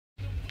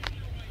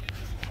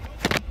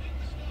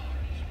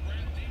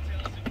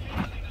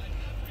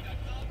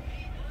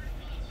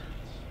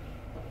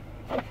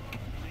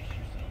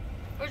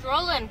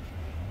Roland?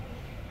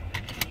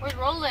 Where's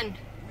Roland?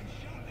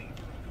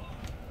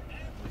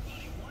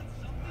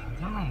 I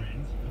don't know.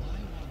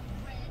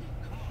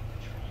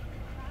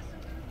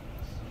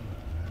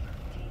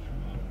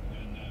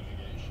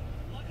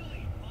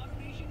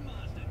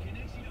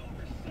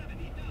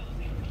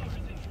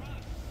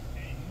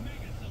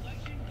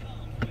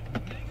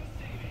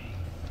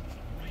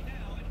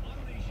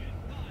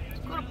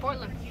 Let's go to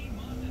Portland.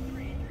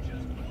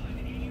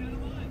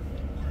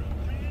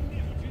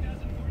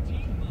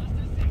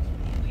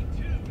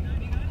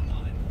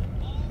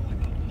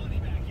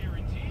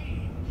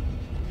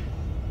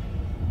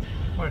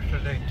 What's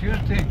today?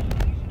 Tuesday?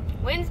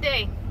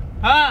 Wednesday.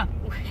 Huh?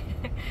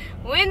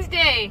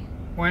 Wednesday.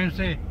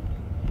 Wednesday?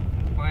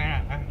 Well, I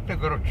have to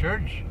go to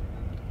church.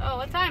 Oh,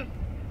 what time?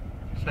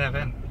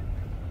 7.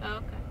 Oh,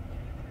 okay.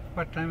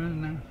 What time is it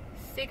now?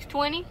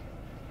 6:20.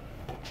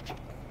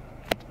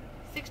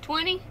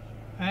 6:20.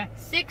 Huh?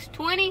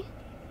 6:20.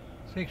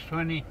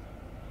 6:20.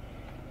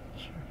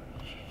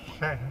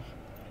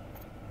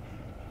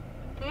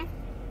 Hmm?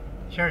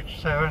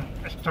 Church 7.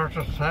 It starts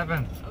at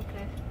 7. Okay.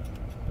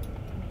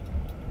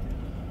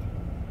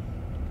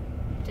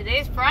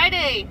 Today's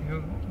Friday.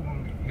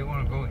 You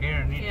want to go here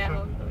and eat Yeah, we'll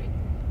some? go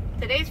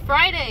eat. Today's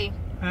Friday.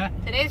 Huh?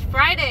 Today's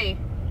Friday.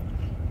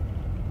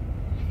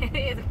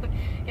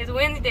 It's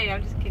Wednesday.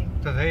 I'm just kidding.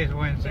 Today's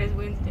Wednesday. It's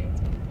Wednesday.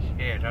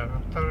 Shit, I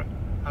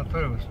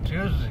thought it was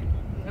Tuesday.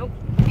 Nope.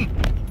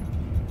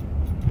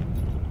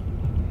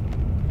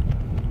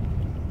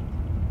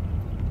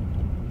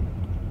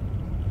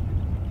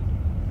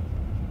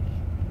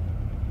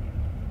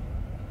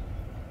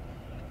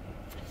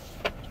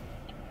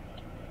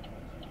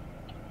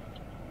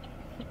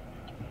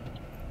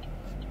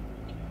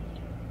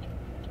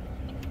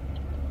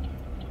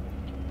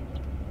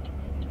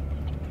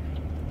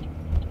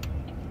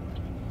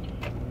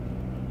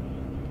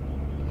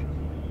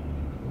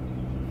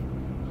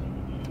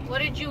 What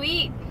did you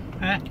eat?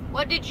 Huh?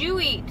 What did you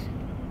eat?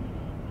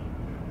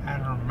 I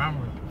don't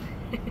remember.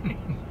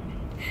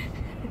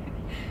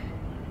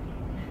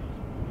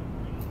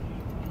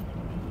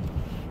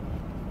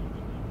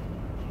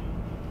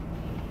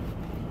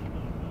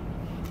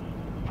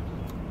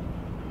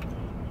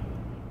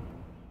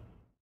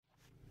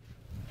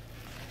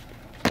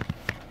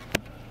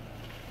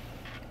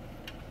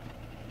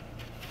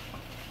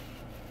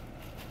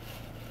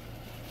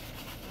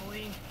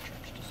 Waiting for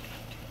church to start.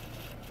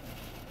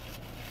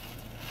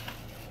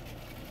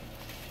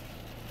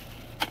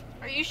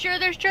 Are you sure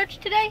there's church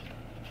today?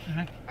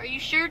 Huh? Are you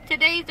sure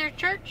today's their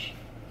church?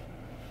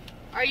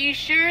 Are you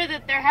sure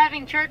that they're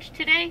having church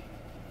today?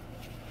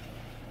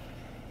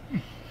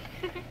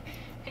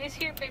 Here's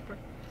here paper.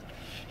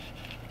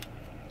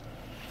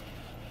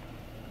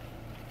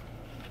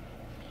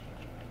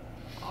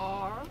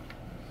 Are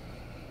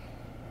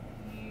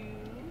you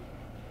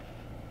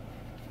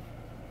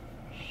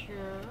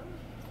sure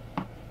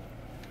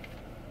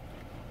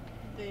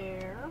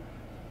there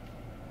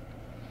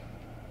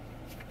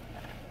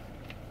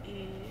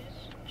is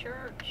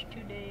church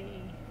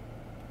today?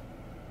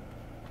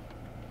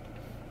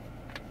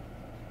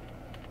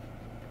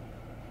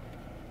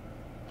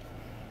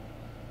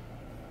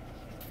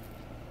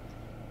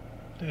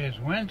 Today's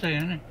Wednesday,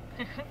 isn't it?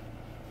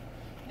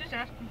 Just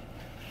asking.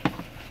 I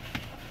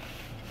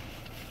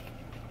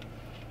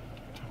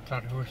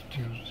thought it was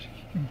Tuesday.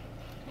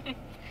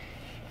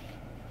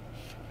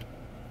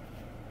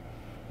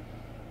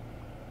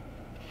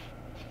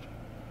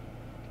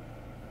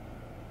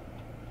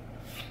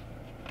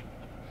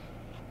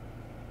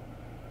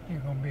 You're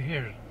gonna be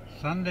here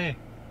Sunday?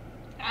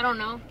 I don't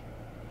know.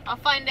 I'll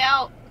find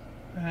out.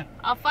 Huh?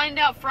 I'll find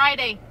out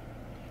Friday.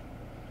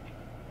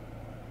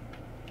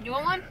 You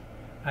want one?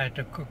 I had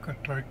to cook a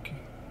turkey.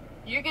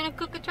 You're gonna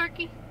cook a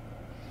turkey?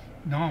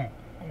 No,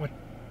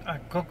 I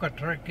cook a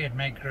turkey and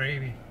make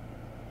gravy.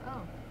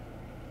 Oh.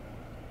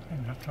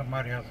 And then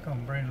somebody else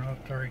gonna bring a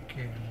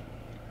turkey.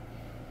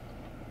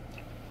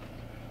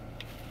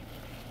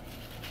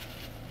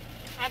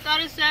 I thought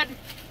it said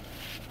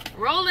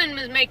Roland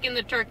was making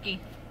the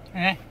turkey.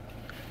 Eh?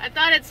 I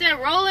thought it said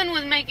Roland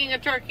was making a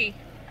turkey.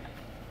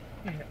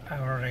 Yeah, I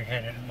already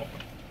had it.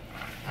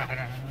 I don't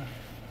know.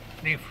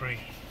 Deep freeze.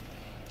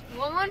 You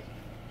want one?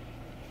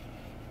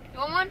 You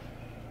want one?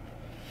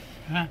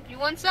 Huh? You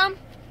want some?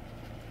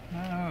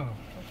 No.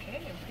 Okay,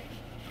 okay.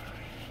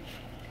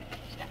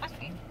 Just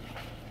asking.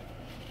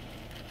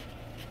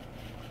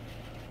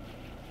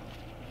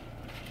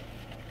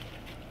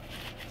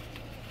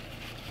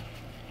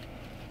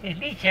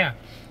 Alicia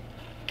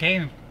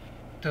came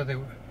to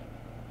the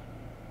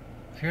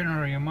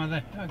funeral of your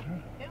mother?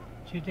 Yeah.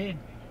 She did.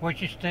 Where'd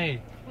she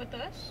stay? With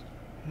us?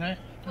 Huh?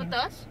 With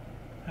us?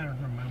 I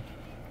don't remember.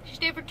 She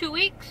stayed for 2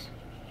 weeks?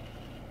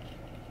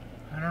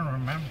 I don't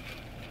remember.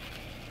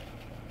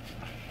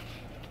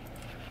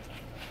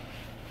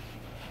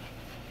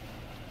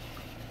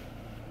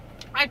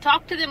 I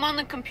talked to them on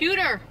the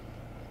computer.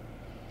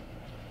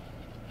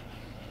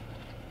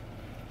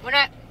 When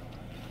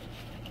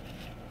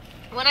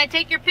I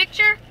take your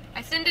picture,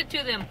 I send it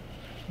to them.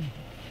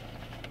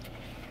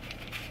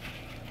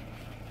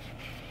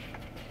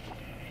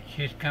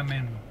 she's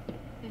coming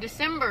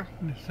December.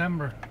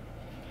 December.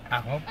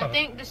 I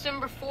think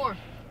December 4.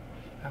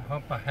 I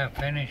hope I have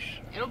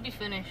finished. It'll be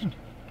finished.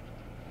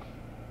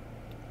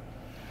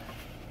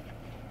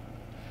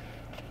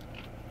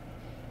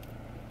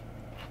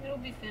 It'll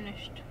be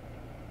finished.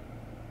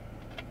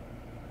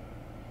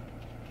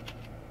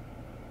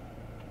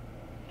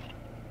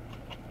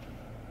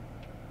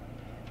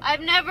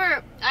 I've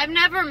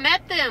never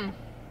met them.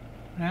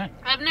 Huh?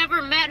 I've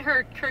never met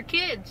her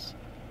kids.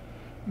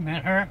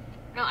 Met her?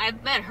 No,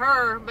 I've met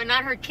her, but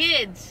not her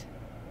kids.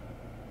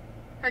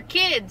 Her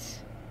kids.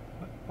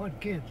 What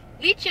kids?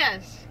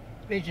 Lichas.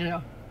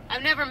 Lichas.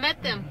 I've never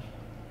met them.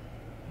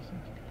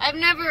 I've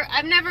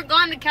never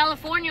gone to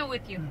California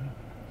with you.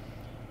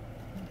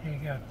 He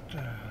got two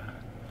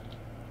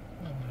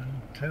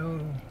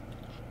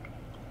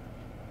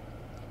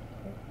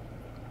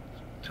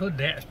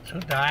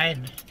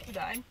died. Who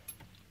died?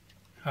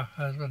 Her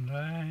husband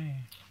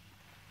died.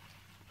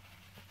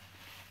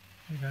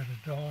 He got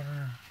a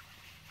daughter.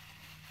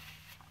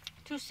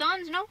 2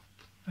 sons, no?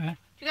 Huh?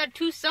 You got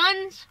 2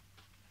 sons?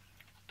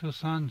 2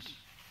 sons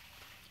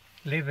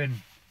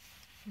living.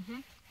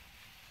 Mhm.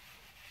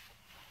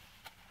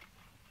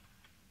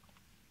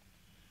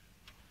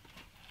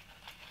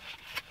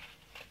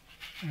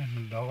 And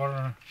a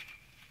daughter.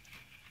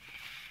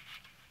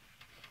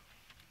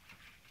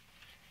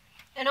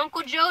 And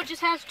Uncle Joe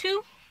just has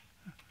 2?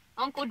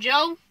 Uncle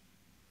Joe?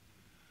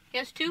 He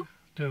has 2?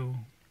 2.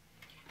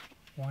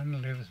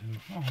 One lives in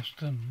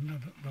Austin,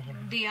 the daughter.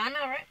 Diana,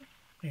 right?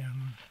 Yeah.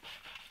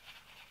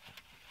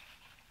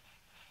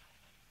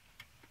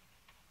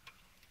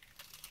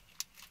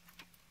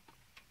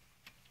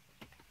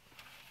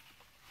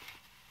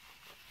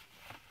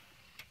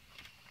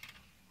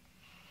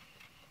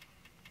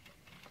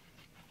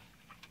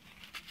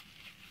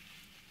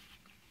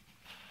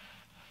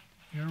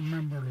 You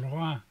remember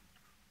Loa?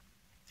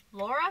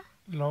 Laura?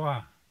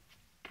 Loa.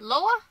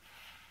 Loa?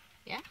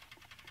 Yeah.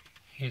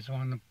 He's the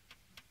one that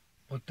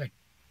put the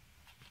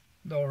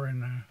door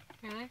in there.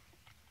 Really?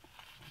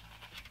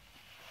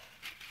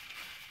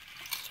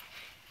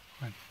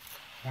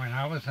 When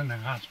I was in the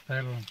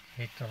hospital,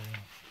 he told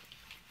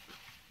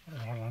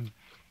Roland,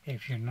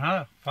 if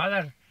your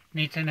father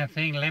needs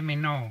anything, let me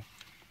know.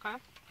 Okay.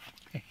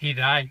 He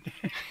died.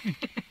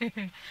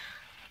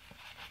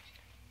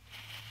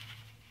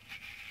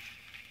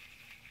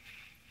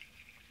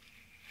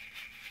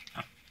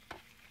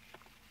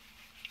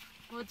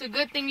 Well, it's a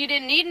good thing you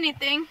didn't need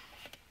anything.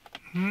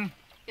 Hmm?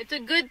 It's a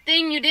good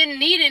thing you didn't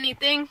need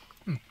anything.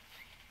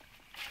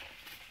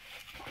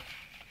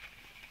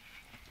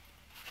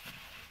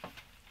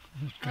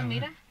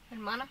 Mira,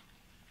 hermana.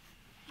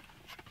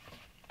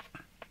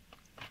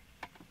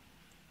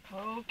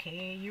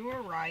 Okay, you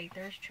were right.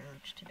 There's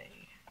church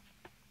today.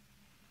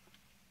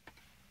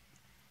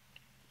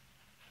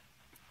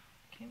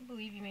 Can't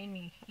believe you made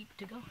me eat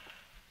to go.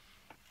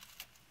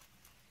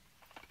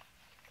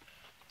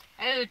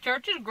 Hey, the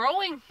church is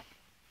growing.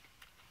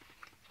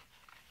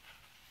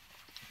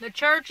 The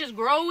church is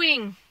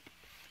growing.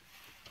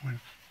 When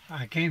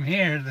I came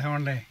here, there were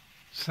only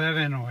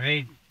 7 or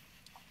 8.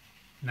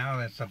 Now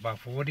that's about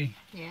 40.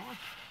 Yeah.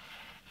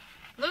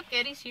 Look,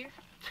 Eddie's here.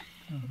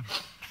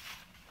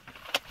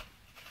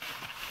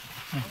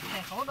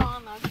 Okay, hold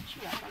on. I'll get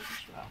you out.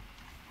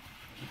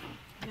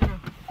 You're gonna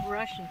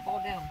rush and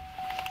fall down.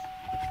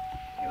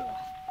 Ugh.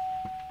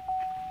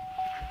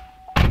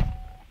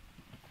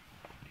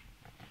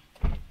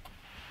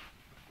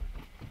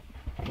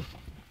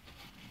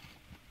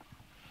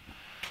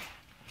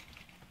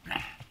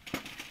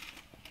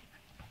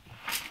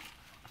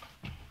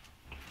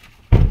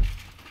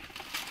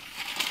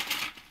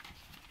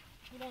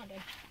 Hold on,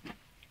 Dad.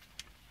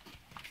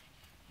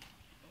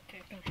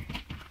 Okay, come here.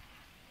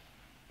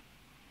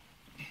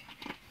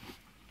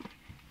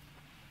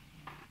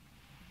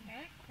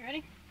 Alright, you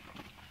ready?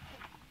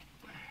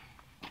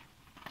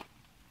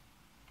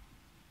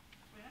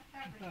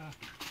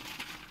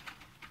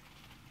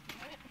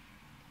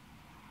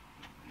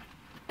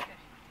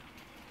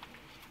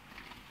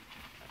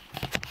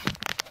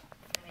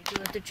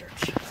 At the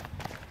church.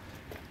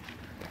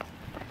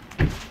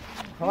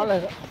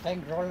 Roland, I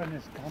think Roland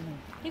is coming.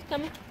 He's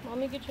coming.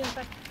 Mommy, get you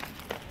inside.